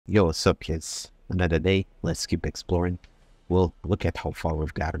Yo, what's up, kids? Another day. Let's keep exploring. Well, look at how far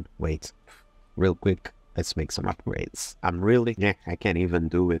we've gotten. Wait, real quick. Let's make some upgrades. I can't even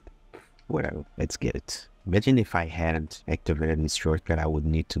do it. Whatever. Let's get it. Imagine if I hadn't activated this shortcut, I would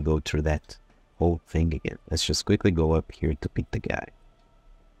need to go through that whole thing again. Let's just quickly go up here to pick the guy.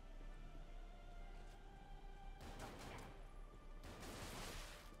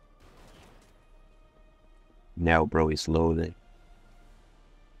 Now, bro is loading.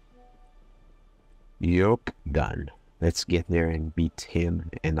 Yup, done. Let's get there and beat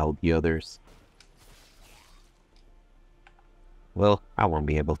him and all the others. Well, I won't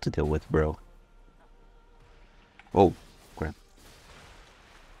be able to deal with bro. Oh, crap.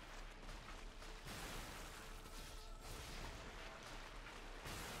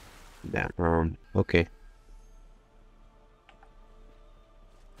 Damn. Okay.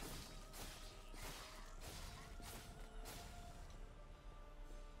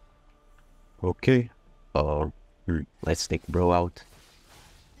 Okay. Let's take bro out.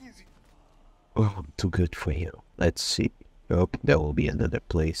 Oh, I'm too good for him. Let's see. Oh, there will be another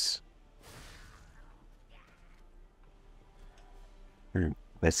place.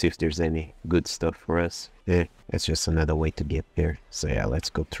 Let's see if there's any good stuff for us. That's just another way to get there. So yeah,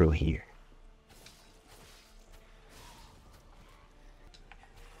 let's go through here.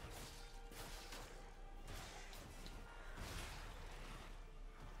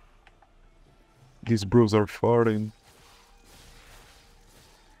 These bros are farting.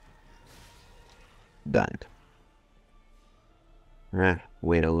 Done.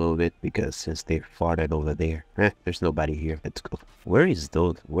 Wait a little bit because since they farted over there, there's nobody here. Let's go. Where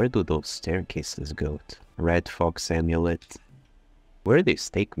do those staircases go to? Red Fox Amulet. Where do they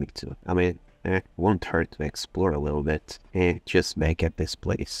take me to? I mean, won't hurt to explore a little bit. Just back at this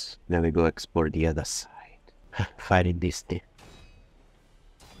place. Now we go explore the other side. Fighting this thing.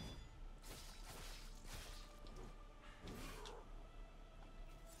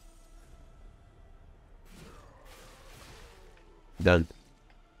 Done.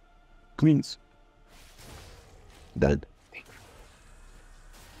 Cleans. Done.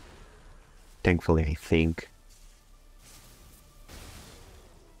 Thankfully, I think.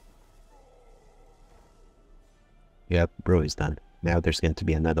 Yep, bro is done. Now there's going to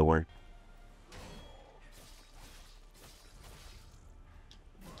be another one.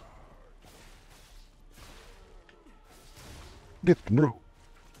 Get bro.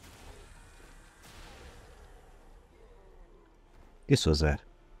 This was a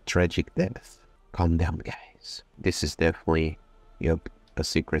tragic death. Calm down, guys. This is definitely, yep, a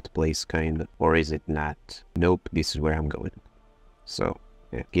secret place, kind of. Or is it not? Nope, this is where I'm going. So,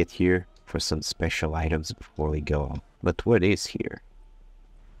 yeah, get here for some special items before we go. But what is here?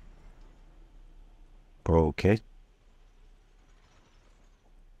 Okay.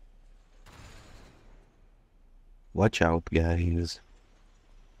 Watch out, guys.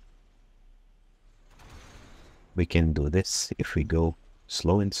 We can do this if we go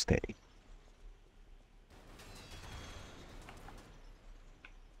slow and steady.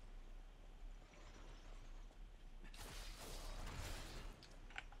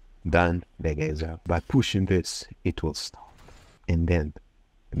 Done. That guy's out. By pushing this, it will stop. And then,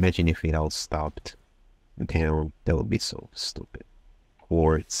 imagine if it all stopped. Damn, that would be so stupid.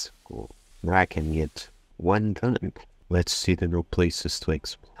 Quartz. Cool. Now I can get one done. Let's see the new places to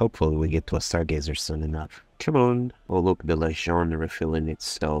explore. Hopefully we get to a stargazer soon enough. Come on. Oh look, the Legion refilling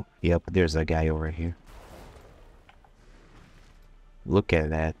itself. Yep, there's a guy over here. Look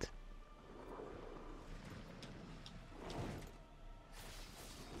at that.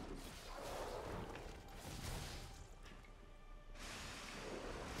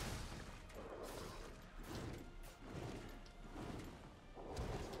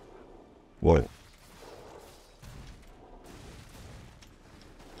 What?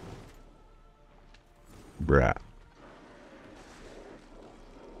 Bruh.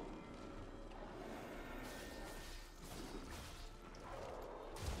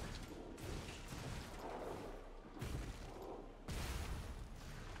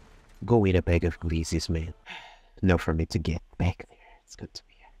 Go eat a bag of glizzies, man. Now for me to get back there, it's going to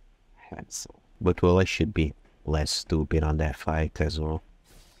be a hassle. But well, I should be less stupid on that fight as well.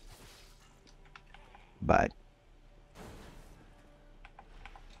 But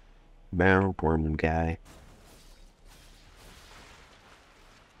bound one guy.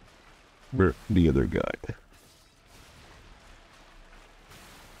 Bruh, the other guy.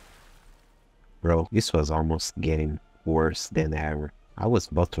 Bro, this was almost getting worse than ever. I was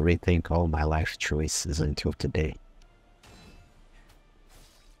about to rethink all my life choices until today.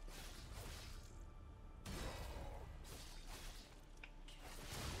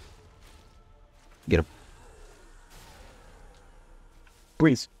 Get him.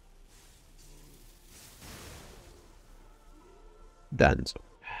 Please. Done. So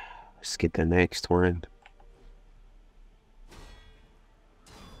let's get the next one.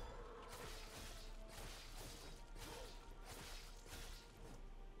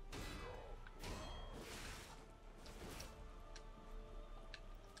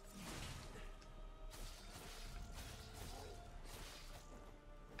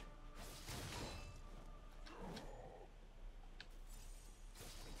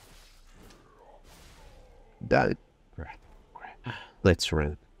 Done. Right. Let's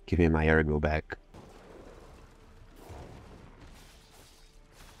run. Give me my ergo back.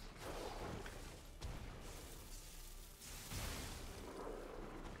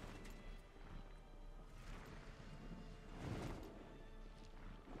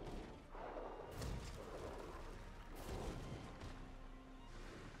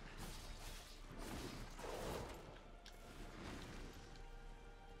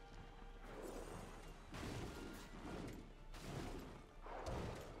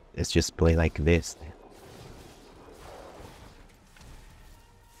 Let's just play like this.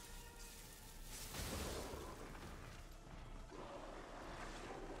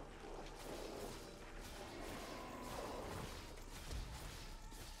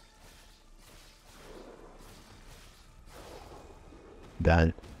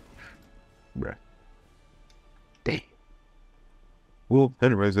 Done. Bruh. Dang. Well,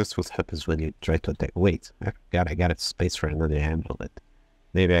 anyways, that's what happens when you try to attack. Wait, I forgot I got a space for another amulet.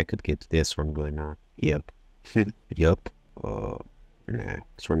 Maybe I could get this one going on. Yep. Yup. Nah,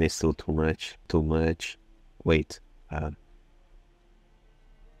 this one is still too much. Too much. Wait. No,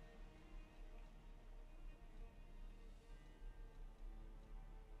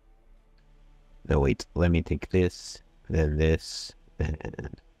 wait. Let me take this, then this,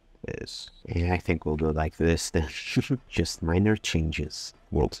 and this. Yeah, I think we'll go like this then. Just minor changes.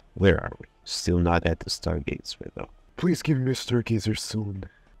 Well, where are we? Still not at the Stargates, though. Please give me a stargazer soon.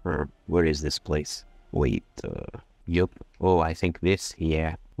 Where is this place? Wait, yup. Oh, I think this,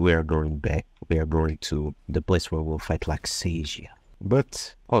 yeah. We are going back. We are going to the place where we'll fight Laxasia.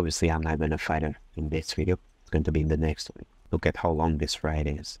 But, obviously, I'm not gonna fight her in this video. It's going to be in the next one. Look at how long this ride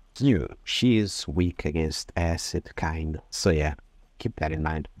is. She is weak against acid, kind. So yeah, keep that in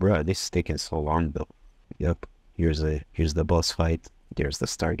mind. Bruh, this is taking so long though. Yup. Here's the boss fight. There's the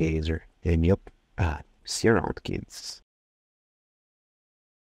Stargazer. And yup. See you around, kids.